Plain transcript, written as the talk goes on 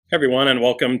Everyone, and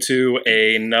welcome to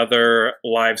another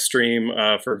live stream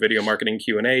for Video Marketing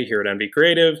Q&A here at NB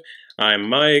Creative. I'm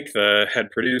Mike, the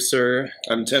head producer.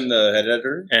 I'm Tim, the head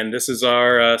editor. And this is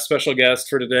our special guest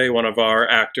for today, one of our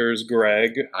actors,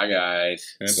 Greg. Hi,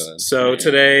 guys. So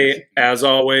today, as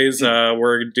always,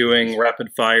 we're doing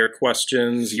rapid fire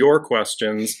questions, your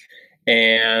questions.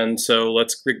 And so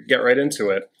let's get right into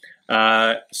it.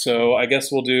 So I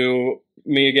guess we'll do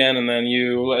me again, and then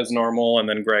you as normal, and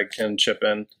then Greg can chip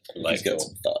in. He's got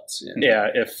some thoughts. Yeah,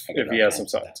 if he has some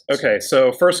thoughts. Okay,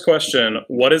 so first question: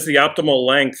 what is the optimal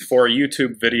length for a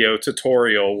YouTube video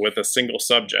tutorial with a single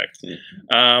subject?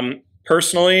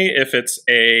 Personally, if it's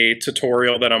a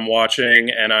tutorial that I'm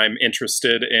watching and I'm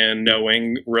interested in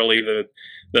knowing really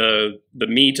the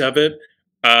meat of it,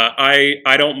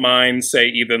 I don't mind, say,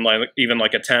 even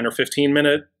like a 10 or 15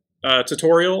 minute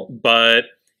tutorial. But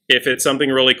if it's something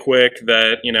really quick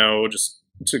that, just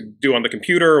to do on the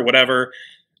computer or whatever,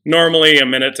 normally a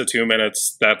minute to 2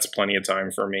 minutes, that's plenty of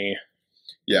time for me.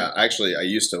 Yeah, actually, I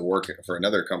used to work for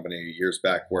another company years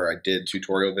back where I did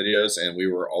tutorial videos, and we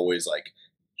were always like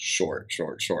short,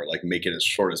 like make it as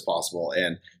short as possible.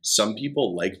 And some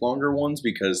people like longer ones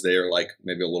because they're like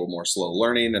maybe a little more slow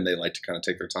learning and they like to kind of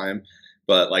take their time.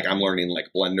 But like I'm learning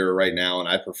like Blender right now, and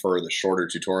I prefer the shorter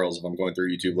tutorials. If I'm going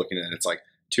through YouTube looking at it, it's like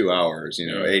 2 hours,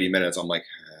 80 minutes. I'm like,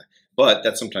 but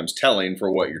that's sometimes telling for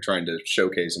what you're trying to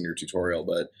showcase in your tutorial.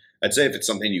 But I'd say if it's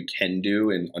something you can do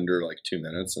in under like 2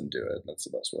 minutes, then do it. That's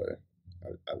the best way,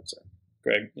 I would say.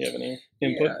 Greg, you have any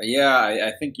input? Yeah,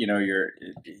 I think you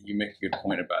make a good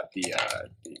point about the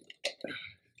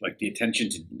attention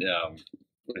to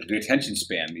the attention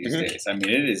span these days. I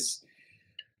mean,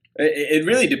 it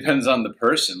really depends on the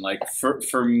person. Like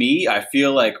for me, I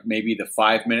feel like maybe the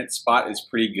 5 minute spot is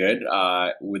pretty good.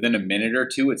 Within a minute or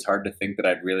two, it's hard to think that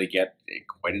I'd really get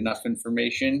quite enough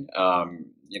information.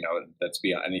 That's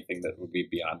beyond anything that would be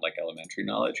beyond like elementary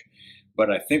knowledge.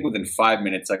 But I think within 5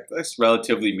 minutes, like that's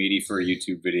relatively meaty for a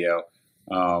YouTube video.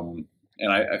 And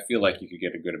I feel like you could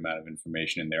get a good amount of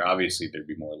information in there. Obviously, there'd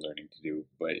be more learning to do,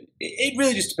 but it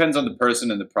really just depends on the person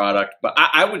and the product. But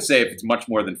I would say if it's much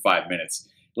more than 5 minutes,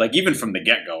 like even from the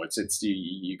get-go, it's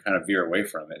you kind of veer away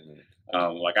from it.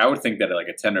 Like I would think that like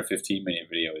a 10 or 15 minute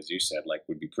video, as you said, like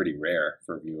would be pretty rare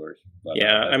for viewers. But,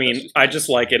 yeah, I mean, I just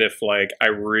like it if like I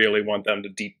really want them to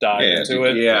deep dive into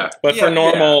it. Yeah, but for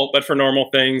normal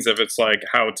things, if it's like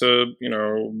how to,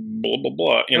 blah blah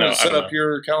blah, set up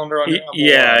your calendar on your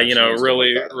Apple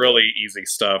Watch, really easy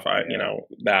stuff.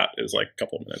 That is like a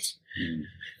couple of minutes.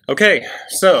 Okay,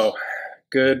 so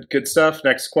good stuff.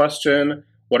 Next question.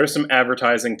 What are some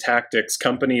advertising tactics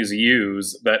companies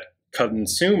use that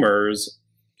consumers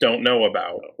don't know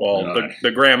about? Well,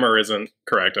 the grammar isn't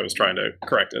correct. I was trying to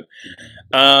correct it.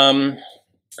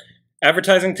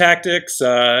 Advertising tactics, we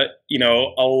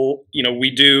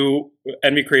do,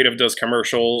 NB Creative does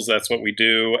commercials. That's what we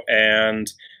do.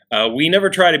 And we never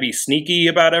try to be sneaky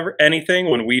about anything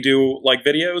when we do like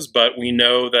videos, but we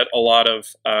know that a lot of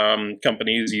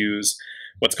companies use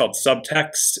what's called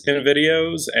subtext in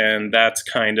videos, and that's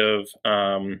kind of,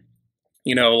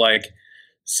 like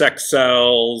sex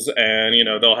sells, and,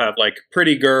 they'll have like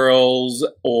pretty girls,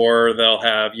 or they'll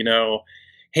have,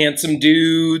 handsome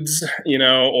dudes,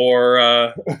 or,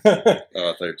 or,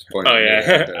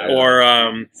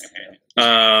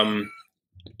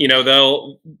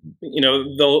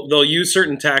 they'll use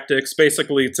certain tactics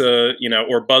basically to,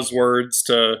 or buzzwords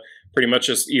to pretty much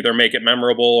just either make it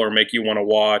memorable or make you want to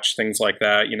watch, things like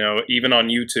that. Even on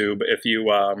YouTube, if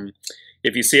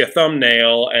you see a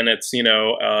thumbnail and it's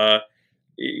a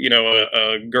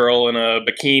girl in a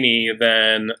bikini,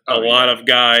 then a lot of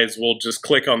guys will just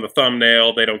click on the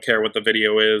thumbnail. They don't care what the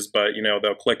video is, but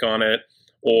they'll click on it.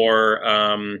 Or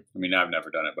I mean, I've never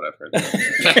done it, but I've heard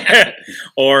that.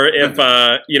 or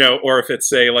if it's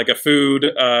say like a food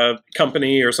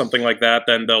company or something like that,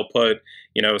 then they'll put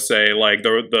say like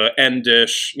the end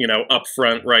dish up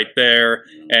front right there,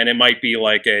 and it might be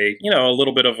like a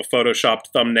little bit of a photoshopped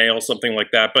thumbnail, something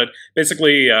like that. But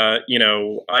basically, I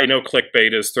know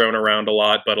clickbait is thrown around a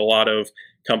lot, but a lot of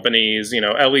companies,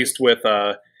 at least with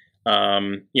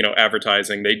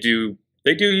advertising, they do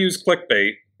use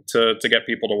clickbait to get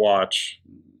people to watch.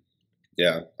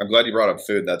 Yeah, I'm glad you brought up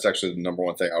food. That's actually the number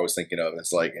one thing I was thinking of.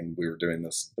 It's like, and we were doing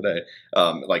this today,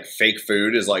 like fake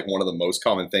food is like one of the most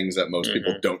common things that most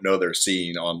people don't know they're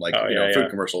seeing on like, food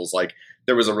commercials. Like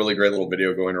there was a really great little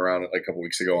video going around a couple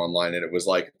weeks ago online, and it was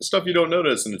like the stuff you don't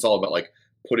notice. And it's all about like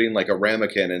putting like a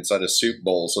ramekin inside a soup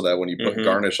bowl so that when you put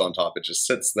garnish on top, it just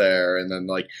sits there, and then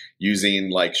like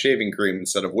using like shaving cream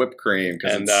instead of whipped cream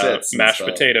because it sits, mashed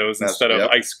potatoes instead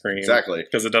of ice cream, exactly,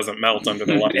 because it doesn't melt under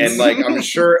the lights. And like I'm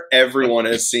sure everyone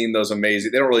has seen those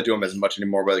amazing. They don't really do them as much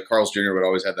anymore, but like Carl's Jr. would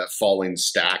always have that falling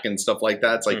stack and stuff like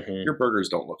that. It's like your burgers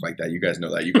don't look like that. You guys know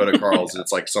that. You go to Carl's, and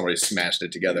it's like somebody smashed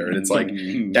it together, and it's like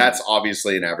that's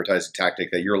obviously an advertising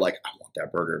tactic that you're like, I want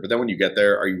that burger. But then when you get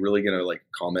there, are you really gonna like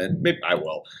comment? Maybe I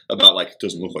will about like it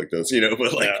doesn't look like this,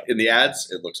 but like in the ads,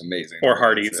 it looks amazing. Or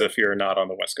Hardee's if you're not on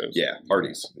the West Coast. Yeah,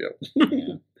 Hardee's. Yep.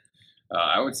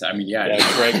 I would say,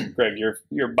 Greg,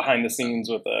 you're behind the scenes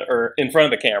or in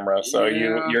front of the camera, so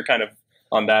you're kind of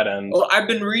on that end. Well, I've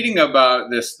been reading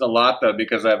about this a lot though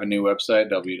because I have a new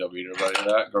website,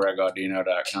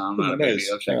 www.gregaudino.com. Maybe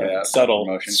I'll check it out. Subtle,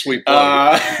 promotion. sweet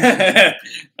plug.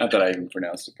 Not that I even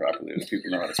pronounced it properly.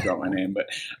 People know how to spell my name, but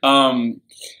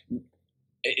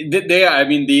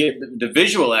the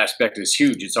visual aspect is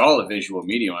huge. It's all a visual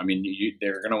medium. I mean,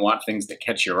 they're going to want things that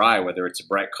catch your eye, whether it's a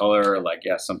bright color or like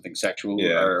something sexual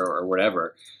or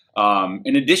whatever.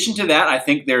 In addition to that, I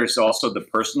think there's also the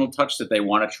personal touch that they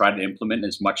want to try to implement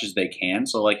as much as they can.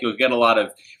 So like you'll get a lot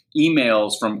of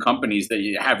emails from companies that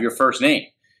you have your first name.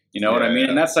 You know what I mean?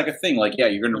 And that's like a thing. Like,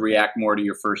 you're going to react more to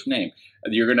your first name.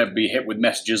 You're going to be hit with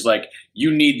messages like,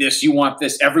 you need this, you want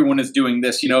this, everyone is doing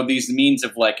this. These means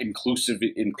of like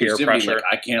inclusivity, like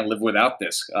I can't live without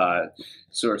this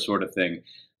sort of thing.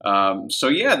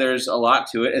 There's a lot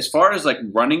to it. As far as like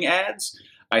running ads,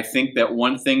 I think that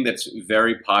one thing that's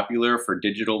very popular for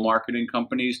digital marketing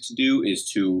companies to do is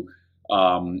to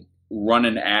run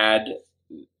an ad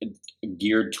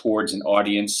geared towards an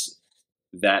audience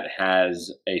that has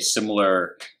a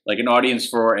similar, like an audience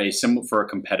for a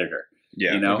competitor.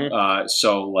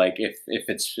 So like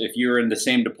if you're in the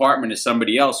same department as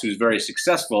somebody else who's very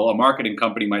successful, a marketing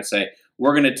company might say,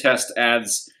 we're going to test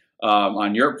ads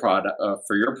on your product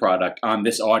for your product on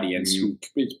this audience who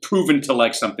is proven to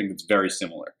like something that's very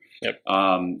similar.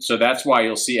 So that's why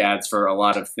you'll see ads for a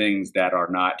lot of things that are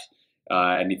not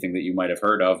anything that you might have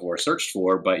heard of or searched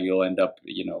for, but you'll end up,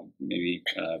 maybe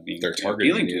being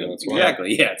appealing to them.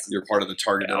 Exactly. Yeah, you're part of the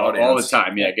targeted audience all the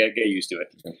time. Yeah, get used to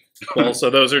it. Well, so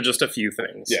those are just a few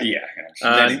things.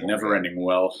 Never ending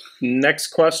well. Next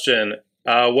question: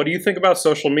 what do you think about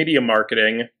social media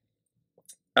marketing?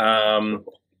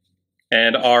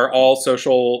 And are all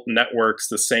social networks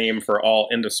the same for all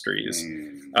industries?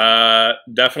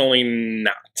 Definitely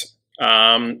not.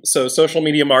 So social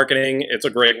media marketing, it's a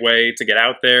great way to get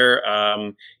out there.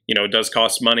 It does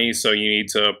cost money, so you need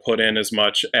to put in as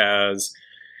much as,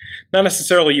 not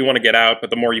necessarily you want to get out, but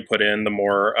the more you put in, the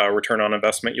more return on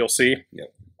investment you'll see.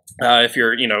 If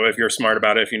you're smart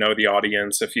about it, if you know the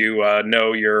audience, if you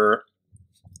know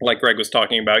like Greg was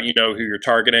talking about, you know who you're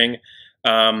targeting.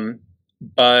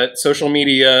 But social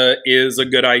media is a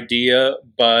good idea,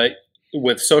 but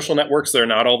with social networks, they're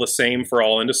not all the same for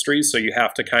all industries. So you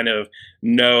have to kind of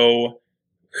know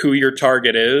who your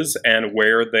target is and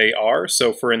where they are.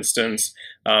 So for instance,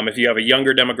 if you have a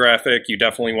younger demographic, you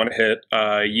definitely want to hit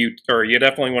you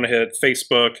definitely want to hit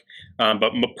Facebook,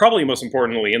 but probably most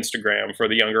importantly, Instagram for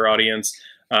the younger audience.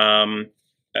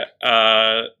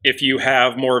 If you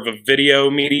have more of a video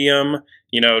medium,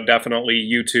 definitely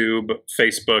YouTube,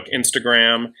 Facebook,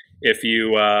 Instagram. If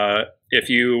you are,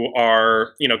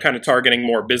 kind of targeting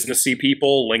more businessy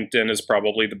people, LinkedIn is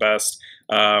probably the best.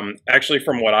 Actually,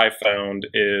 from what I've found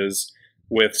is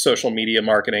with social media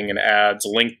marketing and ads,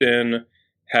 LinkedIn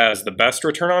has the best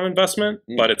return on investment,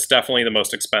 but it's definitely the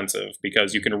most expensive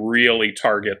because you can really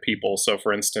target people. So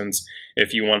for instance,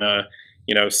 if you want to,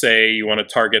 say you want to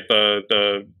target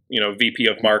the VP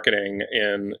of marketing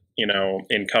in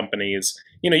companies,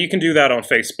 you can do that on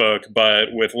Facebook,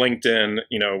 but with LinkedIn,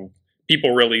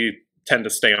 people really tend to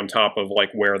stay on top of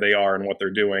like where they are and what they're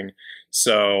doing.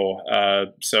 So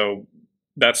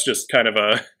that's just kind of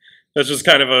a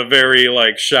very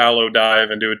like shallow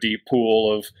dive into a deep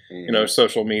pool of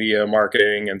social media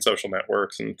marketing and social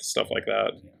networks and stuff like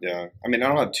that. Yeah, I mean, I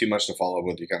don't have too much to follow up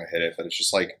with. You kind of hit it, but it's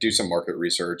just like do some market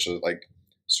research. Like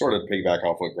sort of piggyback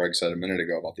off what Greg said a minute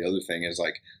ago about the other thing is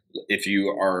like if you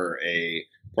are a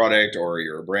product or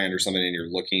you're a brand or something and you're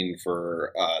looking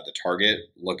for the target,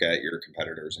 look at your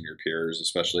competitors and your peers,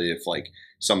 especially if like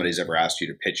somebody's ever asked you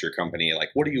to pitch your company,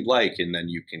 like, what do you like? And then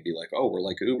you can be like, oh, we're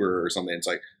like Uber or something. It's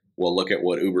like, well, look at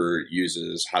what Uber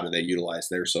uses. How do they utilize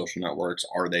their social networks?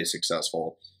 Are they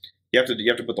successful? You have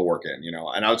to put the work in,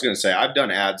 And I was going to say, I've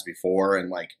done ads before and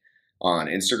like on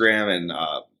Instagram, and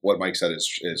what Mike said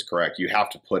is correct. You have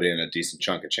to put in a decent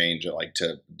chunk of change like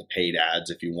to the paid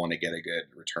ads if you want to get a good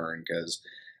return, because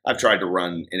I've tried to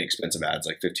run inexpensive ads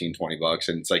like 15, 20 bucks,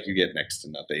 and it's like you get next to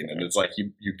nothing, and it's like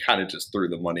you kind of just threw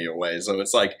the money away. So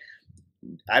it's like,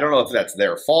 I don't know if that's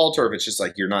their fault or if it's just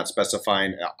like I'm not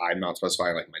specifying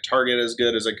like my target as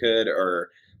good as I could or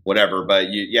whatever. But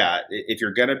if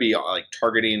you're gonna be like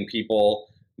targeting people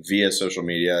via social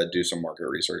media, do some market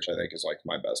research. I think is like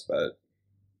my best bet.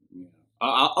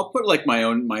 I'll put like my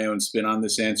own spin on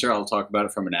this answer. I'll talk about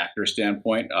it from an actor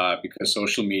standpoint because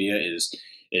social media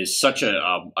is such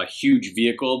a huge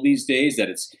vehicle these days that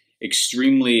it's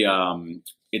extremely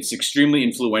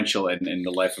influential in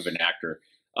the life of an actor.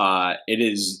 It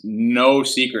is no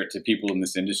secret to people in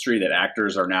this industry that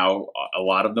actors are now, a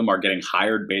lot of them are getting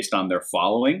hired based on their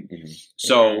following. Mm-hmm.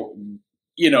 So,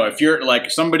 if you're like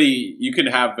somebody, you could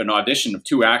have an audition of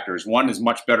 2 actors. One is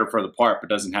much better for the part, but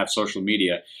doesn't have social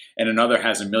media. And another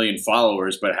has 1 million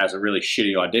followers, but has a really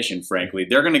shitty audition, frankly.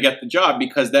 They're going to get the job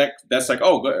because that's like,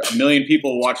 oh, 1 million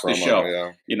people watch the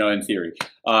show, in theory.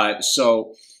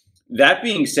 So that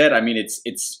being said, I mean,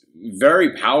 it's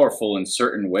very powerful in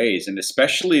certain ways, and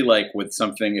especially like with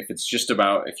something,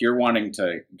 if you're wanting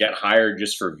to get hired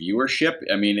just for viewership,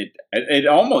 I mean, it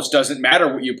almost doesn't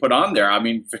matter what you put on there. I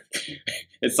mean,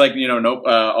 it's like,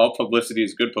 all publicity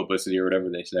is good publicity or whatever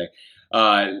they say.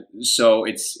 So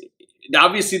it's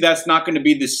obviously that's not going to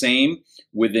be the same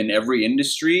within every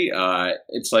industry.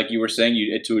 It's like you were saying,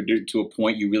 to a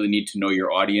point, you really need to know your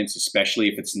audience, especially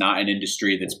if it's not an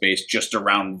industry that's based just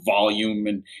around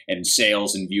volume and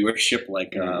sales and viewership,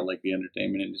 like the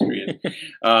entertainment industry is.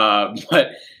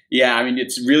 But yeah, I mean,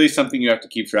 it's really something you have to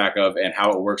keep track of and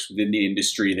how it works within the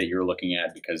industry that you're looking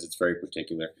at, because it's very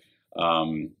particular.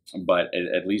 But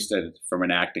at least from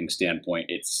an acting standpoint,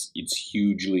 it's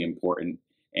hugely important.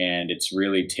 And it's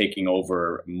really taking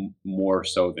over more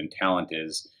so than talent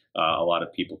is. A lot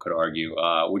of people could argue,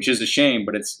 which is a shame,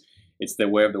 but it's the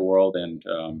way of the world, and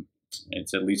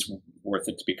it's at least worth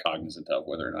it to be cognizant of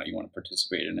whether or not you want to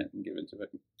participate in it and give into it.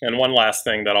 And one last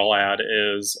thing that I'll add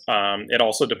is it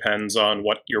also depends on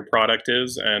what your product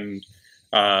is and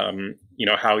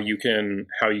how you can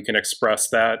express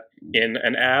that in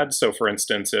an ad. So, for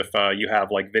instance, if you have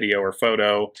like video or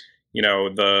photo,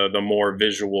 the more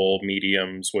visual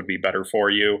mediums would be better for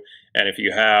you. And if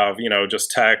you have,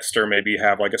 just text, or maybe you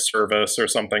have like a service or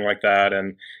something like that,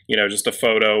 and, just a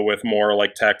photo with more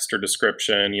like text or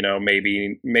description,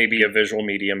 maybe a visual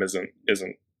medium isn't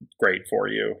great for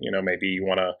you. Maybe you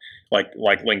want to like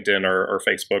LinkedIn or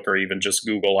Facebook or even just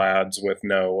Google ads with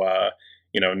no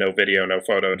video, no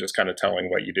photo, just kind of telling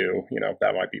what you do,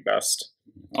 that might be best.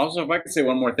 Also, if I could say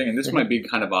one more thing, and this might be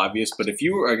kind of obvious, but if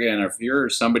you're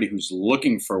somebody who's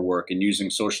looking for work and using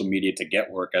social media to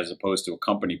get work as opposed to a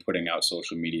company putting out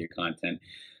social media content,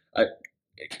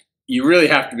 you really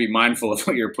have to be mindful of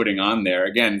what you're putting on there.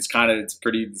 Again, it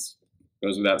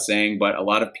goes without saying, but a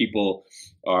lot of people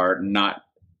are not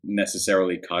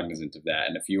necessarily cognizant of that.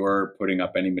 And if you are putting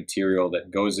up any material that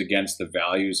goes against the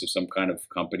values of some kind of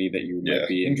company that you might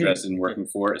be interested in working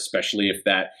for, especially if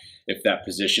that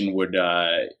position would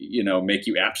make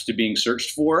you apt to being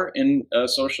searched for in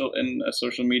social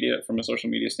media, from a social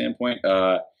media standpoint,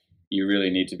 you really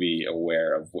need to be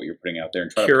aware of what you're putting out there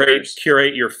and try to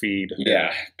curate your feed.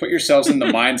 Yeah, put yourselves in the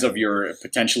minds of your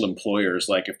potential employers.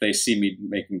 Like, if they see me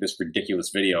making this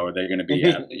ridiculous video, are they going to be?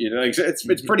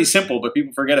 It's pretty simple, but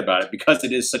people forget about it because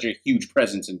it is such a huge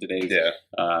presence in today's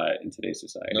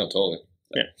society. No, totally.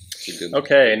 Yeah.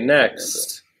 Okay,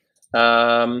 next.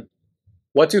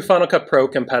 What do Final Cut Pro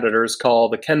competitors call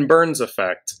the Ken Burns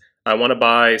effect? I want to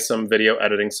buy some video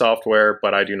editing software,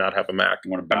 but I do not have a Mac. I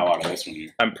want to bow out of this one.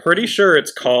 I'm pretty sure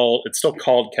it's still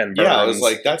called Ken Burns. Yeah, I was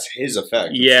like, that's his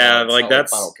effect. Yeah,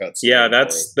 that's Final Cut's. Yeah,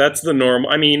 that's the norm.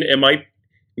 I mean, it might,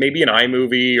 maybe in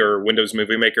iMovie or Windows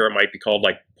Movie Maker, it might be called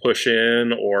like push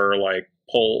in or like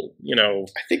pull.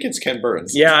 I think it's Ken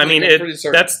Burns. Yeah, I mean,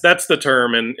 that's the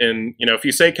term. And if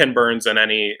you say Ken Burns in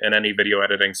any video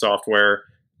editing software,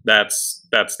 that's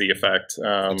the effect.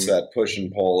 It's that push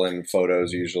and pull in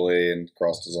photos usually, and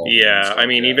cross dissolve. Yeah, I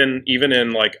mean, even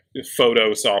in like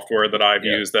photo software that I've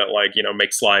used that like make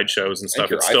slideshows and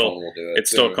stuff, it's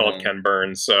still called Ken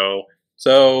Burns.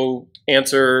 So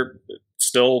answer,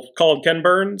 still called Ken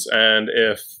Burns. And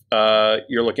if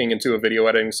you're looking into a video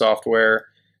editing software,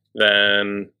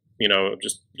 then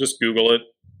just Google it,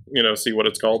 see what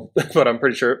it's called. But I'm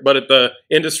pretty sure. But the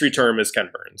industry term is Ken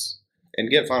Burns. And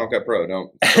get Final Cut Pro.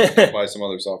 Don't buy some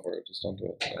other software. Just don't do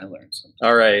it. I learned something.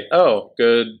 All right. Oh,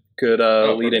 good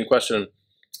lead-in question.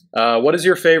 What is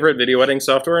your favorite video editing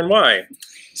software and why?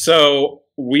 So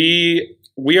we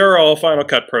we are all Final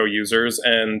Cut Pro users,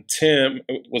 and Tim,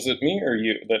 was it me or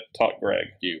you that taught Greg?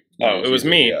 You. Oh, it was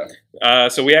me. Yeah.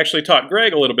 So we actually taught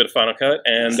Greg a little bit of Final Cut,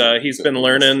 and he's been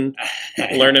learning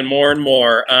more and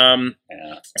more.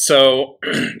 Yeah. So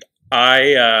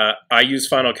I use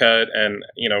Final Cut, and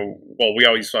we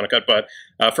all use Final Cut, but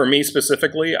for me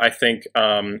specifically, I think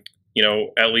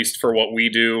at least for what we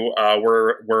do,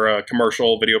 we're a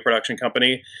commercial video production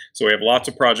company, so we have lots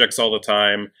of projects all the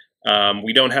time.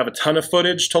 We don't have a ton of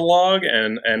footage to log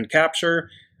and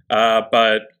capture,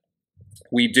 but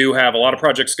we do have a lot of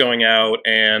projects going out,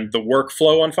 and the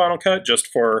workflow on Final Cut, just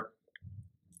for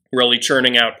really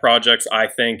churning out projects, I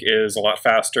think is a lot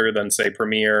faster than, say,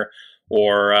 Premiere,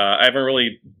 or I haven't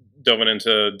really dove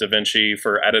into DaVinci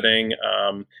for editing,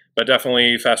 but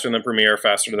definitely faster than Premiere,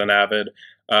 faster than Avid.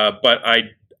 But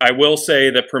I will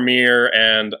say that Premiere,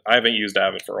 and I haven't used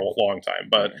Avid for a long time,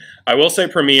 but I will say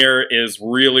Premiere is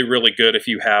really, really good if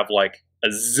you have like a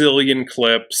zillion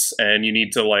clips and you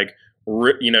need to like,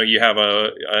 you have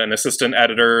an assistant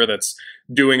editor that's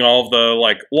doing all of the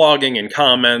like logging and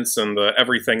comments and the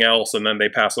everything else, and then they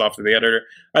pass it off to the editor.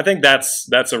 I think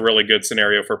that's a really good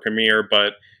scenario for Premiere,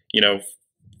 but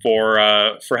for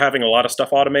having a lot of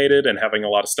stuff automated and having a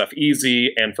lot of stuff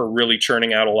easy, and for really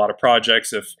churning out a lot of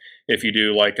projects, if you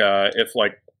do like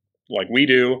we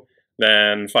do,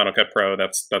 then Final Cut Pro,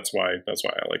 that's why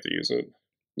I like to use it.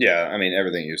 Yeah, I mean,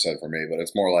 everything you said for me, but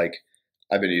it's more like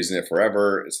I've been using it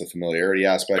forever. It's the familiarity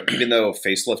aspect. Even though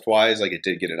facelift wise, like it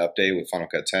did get an update with Final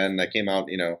Cut 10 that came out,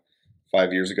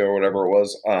 5 years ago or whatever it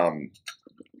was.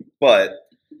 But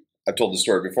I've told the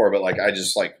story before, but like I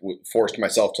just like forced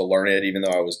myself to learn it, even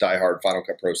though I was diehard Final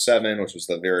Cut Pro 7, which was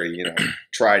the very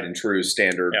tried and true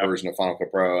standard version of Final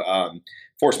Cut Pro.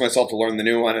 Forced myself to learn the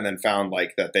new one, and then found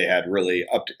like that they had really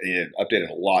updated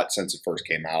a lot since it first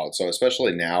came out. So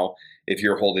especially now, if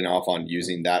you're holding off on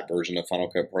using that version of Final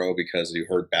Cut Pro because you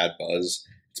heard bad buzz,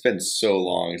 it's been so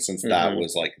long since that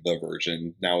was like the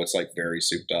version. Now it's like very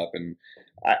souped up, and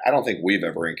I don't think we've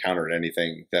ever encountered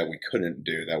anything that we couldn't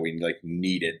do, that we like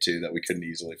needed to, that we couldn't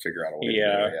easily figure out a way to do.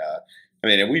 Yeah. I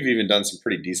mean, and we've even done some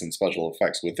pretty decent special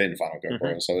effects within Final Cut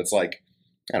Pro. So it's like,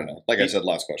 I don't know. Like I said,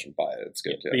 last question, buy it. It's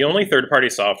good too. The only third-party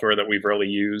software that we've really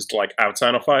used, like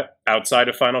outside of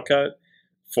Final Cut,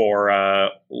 for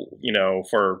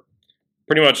for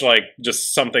pretty much like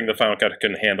just something the Final Cut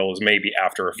can handle, is maybe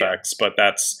After Effects. But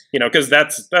that's because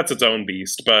that's its own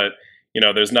beast. But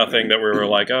there's nothing that we were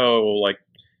like, oh, like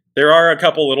there are a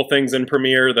couple little things in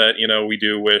Premiere that we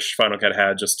do wish Final Cut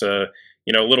had, just to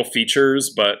little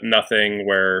features, but nothing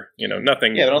where,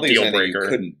 nothing I don't think deal there's anything breaker. You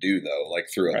couldn't do though, like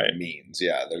through other means.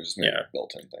 Yeah, there's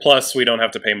built-in things. Plus, we don't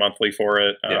have to pay monthly for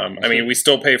it. I mean, we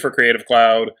still pay for Creative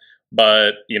Cloud,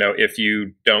 but if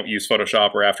you don't use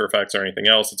Photoshop or After Effects or anything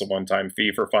else, it's a one-time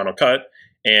fee for Final Cut,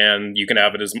 and you can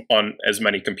have it on as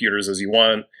many computers as you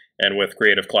want. And with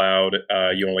Creative Cloud,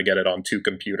 you only get it on 2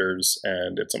 computers,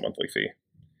 and it's a monthly fee.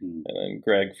 And then,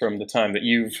 Greg, from the time that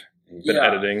you've been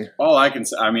editing, all I can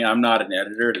say, I mean, I'm not an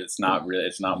editor. It's not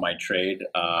my trade.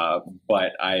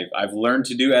 But I've learned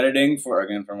to do editing from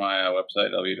my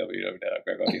website,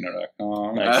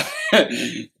 www.gregaudino.com. Nice.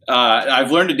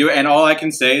 I've learned to do it, and all I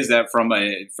can say is that from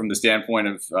the standpoint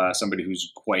of somebody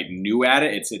who's quite new at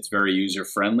it, it's very user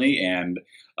friendly, and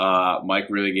Mike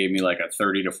really gave me like a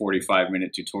 30 to 45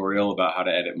 minute tutorial about how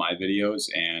to edit my videos,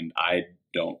 and I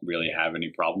don't really have any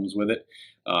problems with it.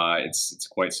 It's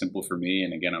quite simple for me,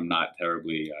 and again, I'm not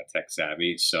terribly tech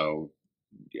savvy, so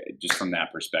just from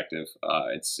that perspective,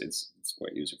 it's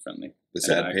quite user friendly. This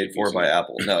ad paid for by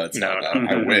Apple? No, it's not.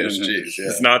 I wish. Jeez,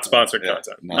 it's not sponsored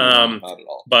content. Not at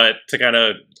all. But to kind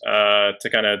of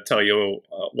tell you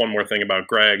one more thing about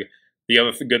Greg. The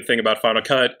other good thing about Final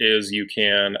Cut is you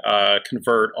can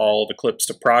convert all the clips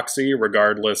to proxy,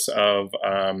 regardless of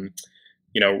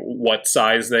what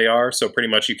size they are. So pretty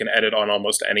much you can edit on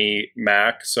almost any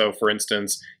Mac. So for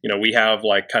instance, we have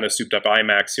like kind of souped up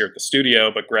iMacs here at the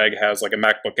studio, but Greg has like a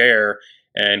MacBook Air,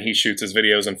 and he shoots his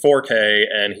videos in 4K,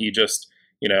 and he just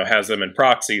has them in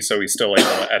proxy, so he's still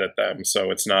able to edit them.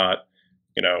 So it's not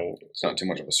it's not too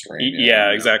much of a strain.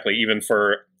 Yeah, exactly. Even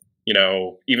for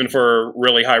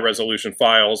really high resolution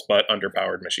files, but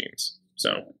underpowered machines.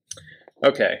 So,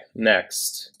 okay,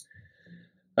 next.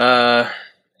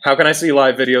 How can I see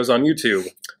live videos on YouTube?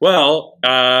 Well,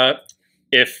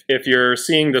 if you're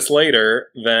seeing this later,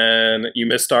 then you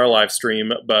missed our live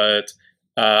stream, but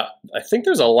I think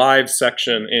there's a live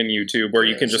section in YouTube where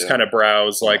you can just kind of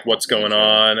browse like what's going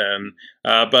on, and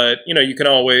but you can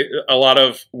always,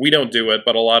 we don't do it,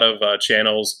 but a lot of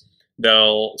channels,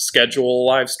 they'll schedule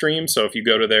live stream. So if you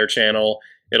go to their channel,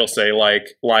 it'll say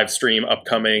like live stream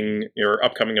upcoming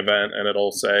event, and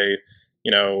it'll say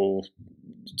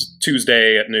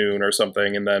Tuesday at noon or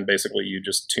something, and then basically you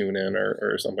just tune in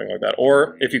or something like that.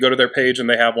 Or if you go to their page and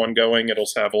they have one going, it'll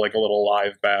have like a little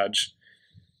live badge.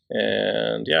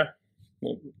 And yeah,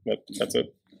 that's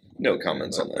it. No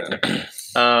comments on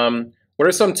that. What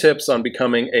are some tips on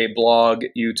becoming a blog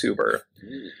YouTuber?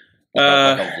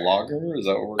 Like a vlogger? Is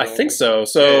that what we're I going think with?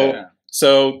 so. Yeah.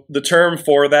 So the term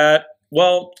for that,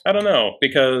 well, I don't know,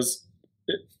 because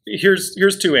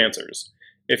here's two answers.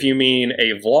 If you mean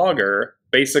a vlogger,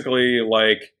 basically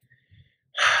like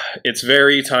it's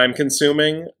very time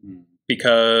consuming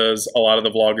because a lot of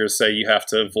the vloggers say you have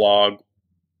to vlog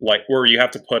like where you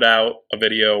have to put out a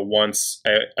video once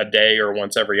a day or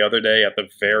once every other day at the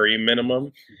very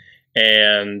minimum.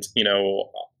 And,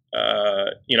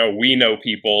 we know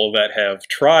people that have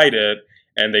tried it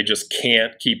and they just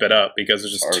can't keep it up because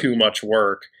it's just too much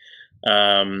work.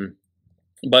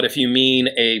 But if you mean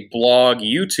a blog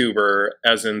YouTuber,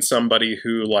 as in somebody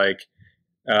who like,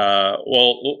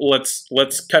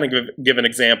 let's kind of give an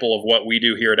example of what we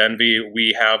do here at Envy.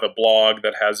 We have a blog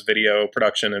that has video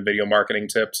production and video marketing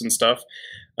tips and stuff.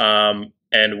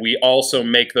 And we also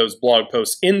make those blog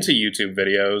posts into YouTube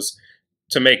videos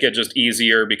to make it just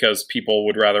easier because people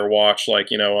would rather watch like,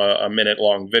 a minute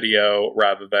long video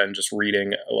rather than just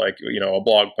reading like, a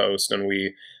blog post. And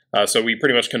so we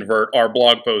pretty much convert our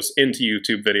blog posts into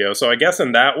YouTube video. So I guess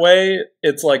in that way,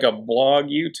 it's like a blog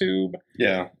YouTube.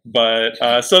 Yeah. But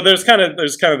so there's kind of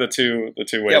the two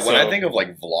ways. Yeah. When I think of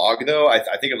like vlog though, I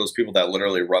think of those people that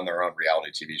literally run their own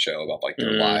reality TV show about like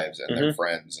their lives and their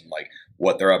friends and like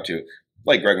what they're up to.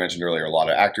 Like Greg mentioned earlier, a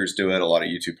lot of actors do it. A lot of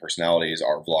YouTube personalities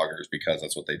are vloggers because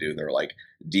that's what they do. They're like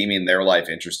deeming their life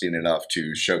interesting enough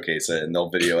to showcase it, and they'll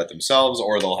video it themselves,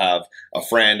 or they'll have a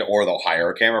friend, or they'll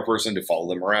hire a camera person to follow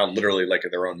them around, literally like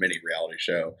their own mini reality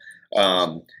show.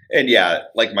 And yeah,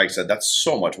 like Mike said, that's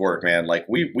so much work, man. Like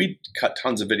we cut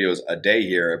tons of videos a day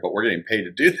here, but we're getting paid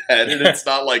to do that. And it's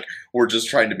not like we're just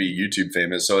trying to be YouTube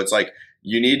famous. So it's like,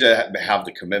 you need to have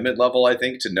the commitment level, I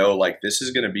think, to know like this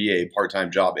is going to be a part-time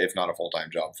job, if not a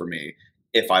full-time job for me,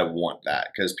 if I want that.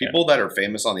 Because people that are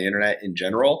famous on the internet in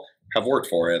general have worked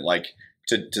for it, like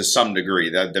to some degree.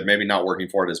 They're maybe not working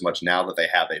for it as much now that they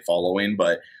have a following,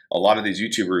 but a lot of these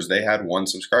YouTubers, they had one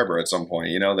subscriber at some point.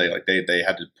 They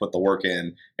had to put the work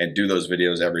in and do those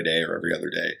videos every day or every other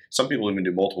day. Some people even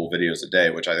do multiple videos a day,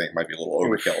 which I think might be a little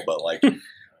overkill, but like.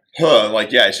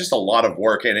 Yeah, it's just a lot of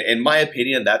work. And in my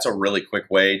opinion, that's a really quick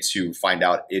way to find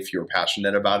out if you're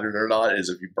passionate about it or not, is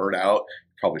if you burn out,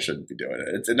 you probably shouldn't be doing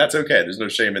it. And that's okay. There's no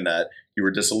shame in that. You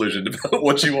were disillusioned about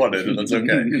what you wanted, and that's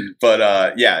okay.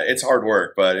 But yeah, it's hard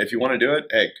work. But if you want to do it,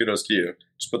 hey, kudos to you.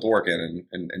 Just put the work in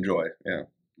and enjoy. Yeah.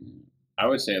 I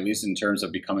would say, at least in terms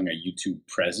of becoming a YouTube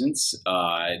presence,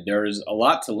 there's a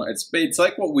lot to learn. It's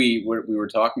like what we were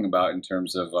talking about in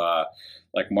terms of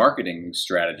like marketing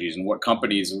strategies and what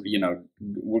companies,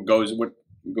 what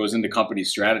goes into company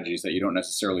strategies that you don't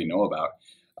necessarily know about.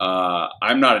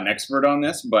 I'm not an expert on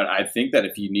this, but I think that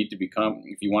if you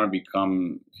want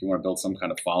to build some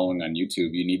kind of following on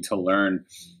YouTube, you need to learn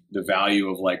the value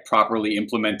of like properly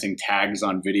implementing tags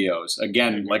on videos.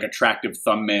 Again, like attractive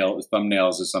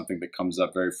thumbnails is something that comes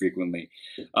up very frequently.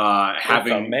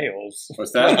 Having thumbnails.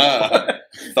 What's that?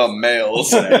 Thumbnails.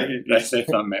 Did I say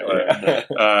thumbnail?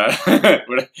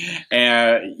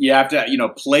 And you have to,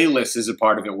 playlist is a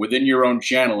part of it within your own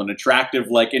channel, an attractive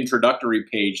like introductory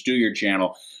page to your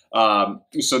channel.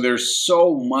 So there's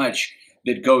so much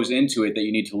that goes into it that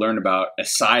you need to learn about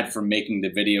aside from making the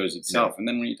videos itself. And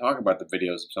then when you talk about the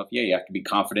videos itself, you have to be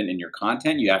confident in your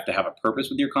content. You have to have a purpose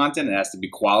with your content. It has to be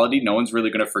quality. No one's really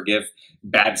going to forgive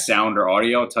bad sound or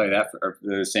audio. I'll tell you that. Or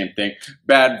the same thing.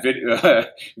 Bad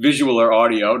visual or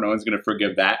audio. No one's going to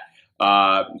forgive that.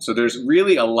 So there's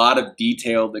really a lot of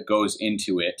detail that goes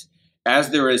into it, as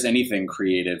there is anything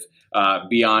creative,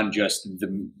 beyond just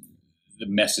the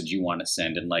message you want to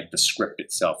send and like the script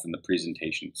itself and the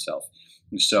presentation itself.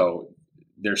 So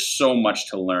there's so much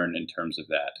to learn in terms of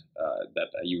that, that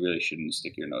you really shouldn't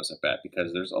stick your nose up at,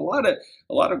 because there's a lot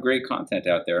of great content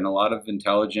out there and a lot of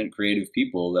intelligent, creative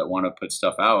people that want to put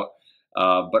stuff out.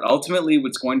 But ultimately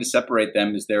what's going to separate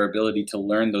them is their ability to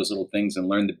learn those little things and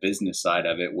learn the business side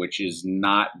of it, which is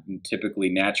not typically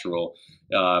natural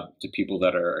to people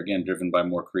that are, again, driven by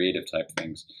more creative type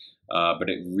things. But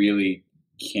it really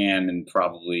can and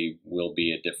probably will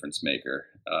be a difference maker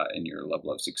in your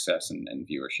level of success and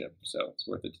viewership. So it's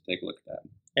worth it to take a look at that.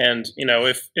 And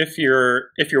if you're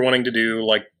wanting to do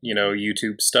like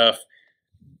YouTube stuff,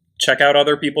 check out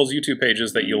other people's YouTube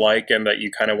pages that you like and that you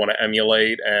kind of want to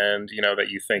emulate, and that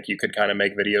you think you could kind of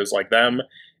make videos like them,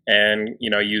 and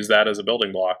use that as a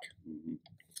building block.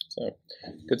 So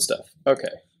good stuff.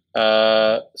 Okay.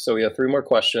 So we have 3 more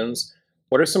questions.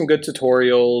 What are some good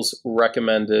tutorials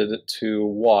recommended to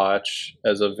watch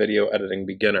as a video editing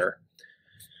beginner?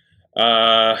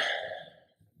 I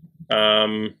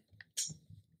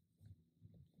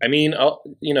mean,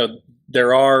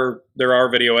 there are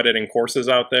video editing courses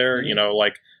out there.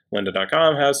 Like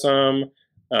lynda.com has some.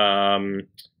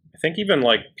 I think even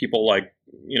like people like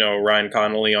Ryan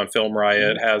Connolly on Film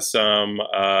Riot has some.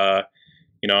 I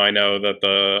know that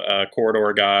the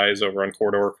Corridor guys over on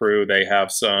Corridor Crew, they have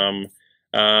some.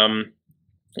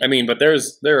 I mean, but there are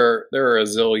a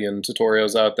zillion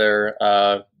tutorials out there.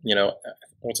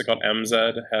 What's it called?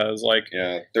 MZ has like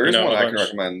there is one I can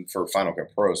recommend for Final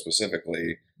Cut Pro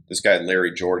specifically. This guy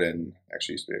Larry Jordan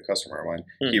actually used to be a customer of mine.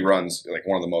 He runs like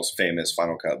one of the most famous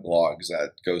Final Cut blogs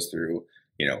that goes through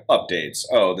updates.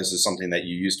 Oh, this is something that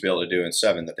you used to be able to do in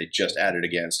 7 that they just added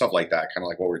again, stuff like that. Kind of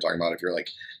like what we were talking about. If you're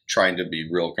like trying to be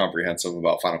real comprehensive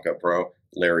about Final Cut Pro,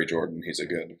 Larry Jordan, he's a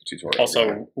good tutorial. Also,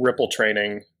 guy. Ripple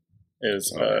Training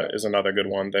is another good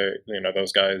one. They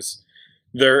those guys.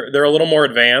 They're a little more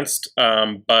advanced,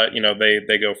 but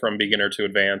they go from beginner to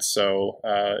advanced. So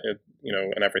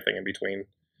and everything in between.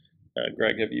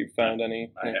 Greg, have you found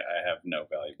any? I have no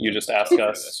value. You just ask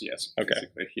us? Yes. Okay.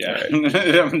 Basically. Yeah.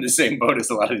 Right. I'm in the same boat as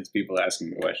a lot of these people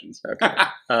asking me questions. Okay.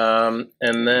 And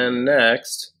then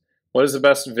next, what is the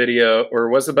best video or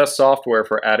what's the best software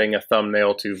for adding a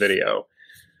thumbnail to video?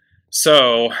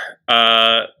 So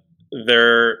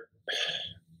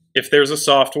if there's a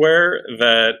software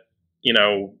that,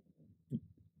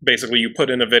 basically you put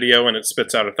in a video and it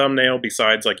spits out a thumbnail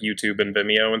besides like YouTube and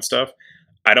Vimeo and stuff,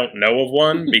 I don't know of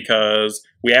one because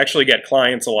we actually get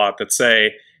clients a lot that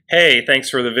say, hey, thanks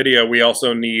for the video. We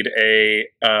also need a,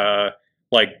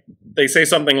 they say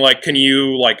something like, can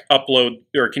you like upload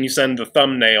or can you send the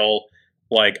thumbnail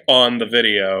like on the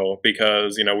video?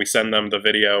 Because, we send them the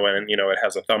video and, it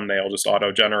has a thumbnail just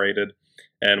auto-generated.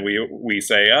 And we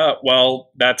say,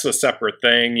 well, that's a separate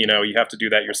thing. You have to do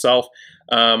that yourself.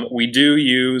 We do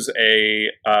use a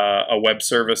web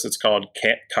service. It's called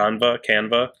Canva,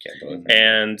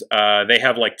 and they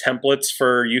have like templates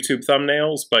for YouTube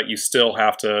thumbnails, but you still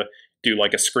have to do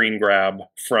like a screen grab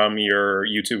from your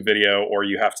YouTube video, or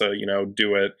you have to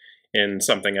do it in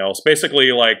something else.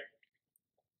 Basically, like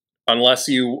unless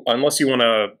you want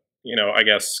to I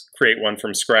guess create one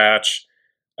from scratch.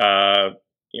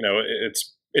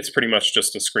 It's pretty much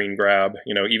just a screen grab.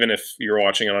 Even if you're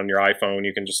watching it on your iPhone,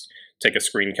 you can just take a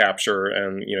screen capture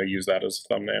and use that as a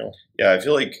thumbnail. Yeah, I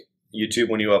feel like YouTube,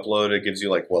 when you upload, it gives you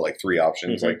like 3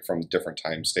 options, like from different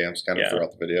timestamps kind of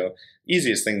throughout the video.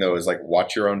 Easiest thing though is like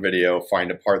watch your own video,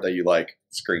 find a part that you like,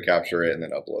 screen capture it, and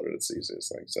then upload it. It's the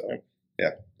easiest thing. So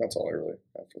yeah, that's all I really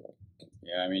have for that.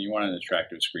 Yeah, I mean, you want an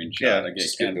attractive screenshot. Yeah,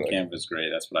 Canva's great.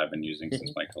 That's what I've been using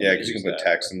since my college. Yeah, because you can put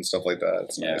text and stuff like that.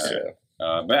 It's nice. Yeah.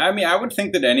 But I mean, I would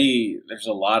think that there's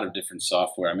a lot of different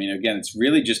software. I mean, again, it's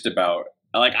really just about,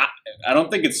 like, I don't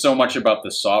think it's so much about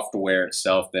the software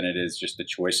itself than it is just the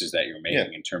choices that you're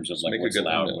making in terms of like what's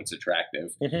loud and what's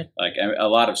attractive. Like a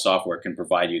lot of software can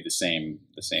provide you the same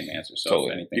answer. So totally.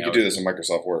 If anything, you could do this in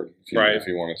Microsoft Word if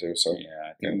you wanted to. So yeah,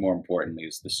 I think more importantly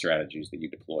is the strategies that you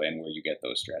deploy and where you get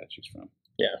those strategies from.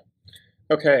 Yeah.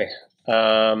 Okay.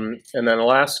 And then the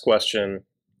last question.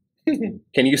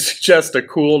 Can you suggest a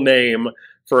cool name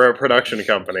for a production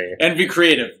company? NV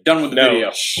Creative. Done with the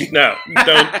video. No,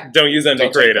 don't use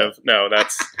NV Creative. No,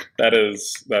 that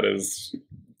is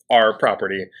our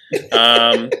property.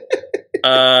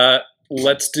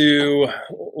 Let's do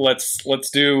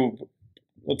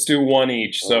one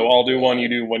each. So I'll do one, you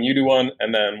do one, you do one,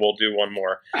 and then we'll do one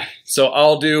more. So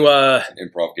I'll do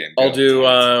improv game.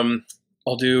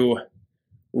 I'll do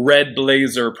Red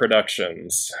Blazer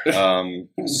Productions.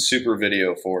 Super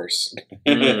Video Force.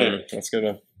 That's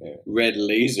good. Red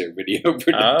Laser Video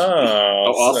Productions.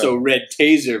 Also Red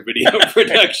Taser Video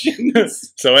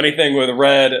Productions. So anything with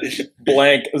Red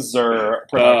Blank Zer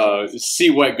Productions. See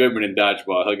White Goodman in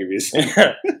Dodgeball. I'll give you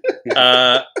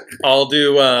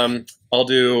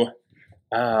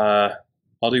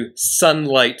I'll do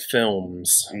Sunlight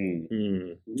Films.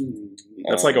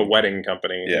 That's like a wedding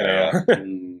company. Yeah.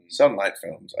 Sunlight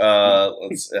Films.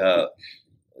 Let's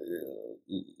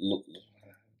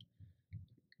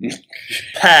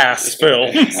Pass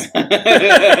Films.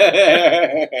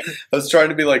 I was trying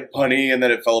to be like punny, and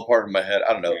then it fell apart in my head.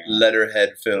 I don't know.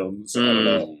 Letterhead Films. I don't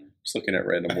know. Just looking at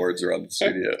random words around the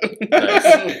studio.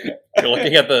 Nice. You're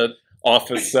looking at the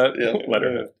office set.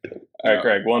 Letterhead. All right,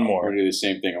 Greg. One more. We're gonna do the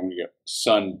same thing. I'm gonna go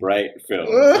Sun Bright film.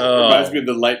 Oh. Reminds me of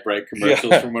the Light Bright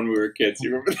commercials from when we were kids.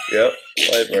 You remember that?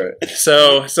 Yep, right.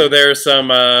 So there's some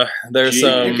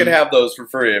You can have those for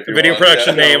free if you video want.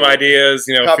 production name ideas.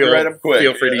 You know, Copyright them quick.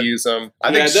 feel free to use them. I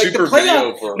think Yeah, super the play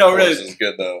video on- for no, horses really. is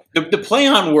good though. The play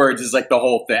on words is like the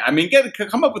whole thing. I mean,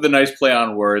 come up with a nice play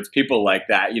on words. People like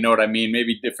that. You know what I mean?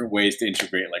 Maybe different ways to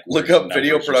integrate like Look words up and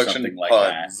video numbers or production something like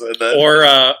puns. And then, Or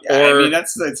that. Yeah, I mean,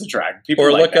 that's attractive. People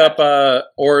or like look that. up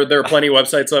or there are plenty of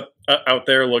websites out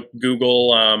there. Look,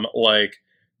 Google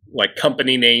like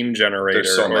company name generator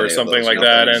There's so many or of something those like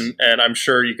that, companies. and I'm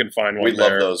sure you can find one. we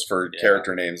love there. those for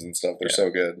character names and stuff. They're so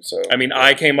good. So I mean,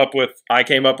 I came up with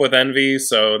Envy,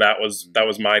 so that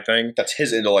was my thing. that's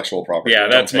his intellectual property. Yeah,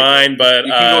 Don't that's take it. mine. But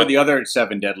You can go with the other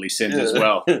 7 deadly sins as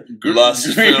well. Lust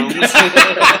films.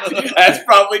 That's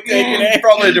probably taken it.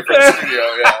 Probably a different studio.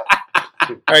 Yeah.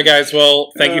 all right, guys.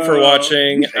 Well, thank you for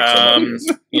watching. Thanks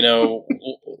so much. You know,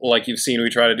 like you've seen, we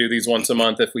try to do these once a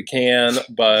month if we can,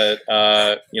 but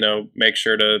you know, make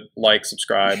sure to like,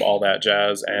 subscribe, all that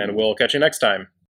jazz, and we'll catch you next time.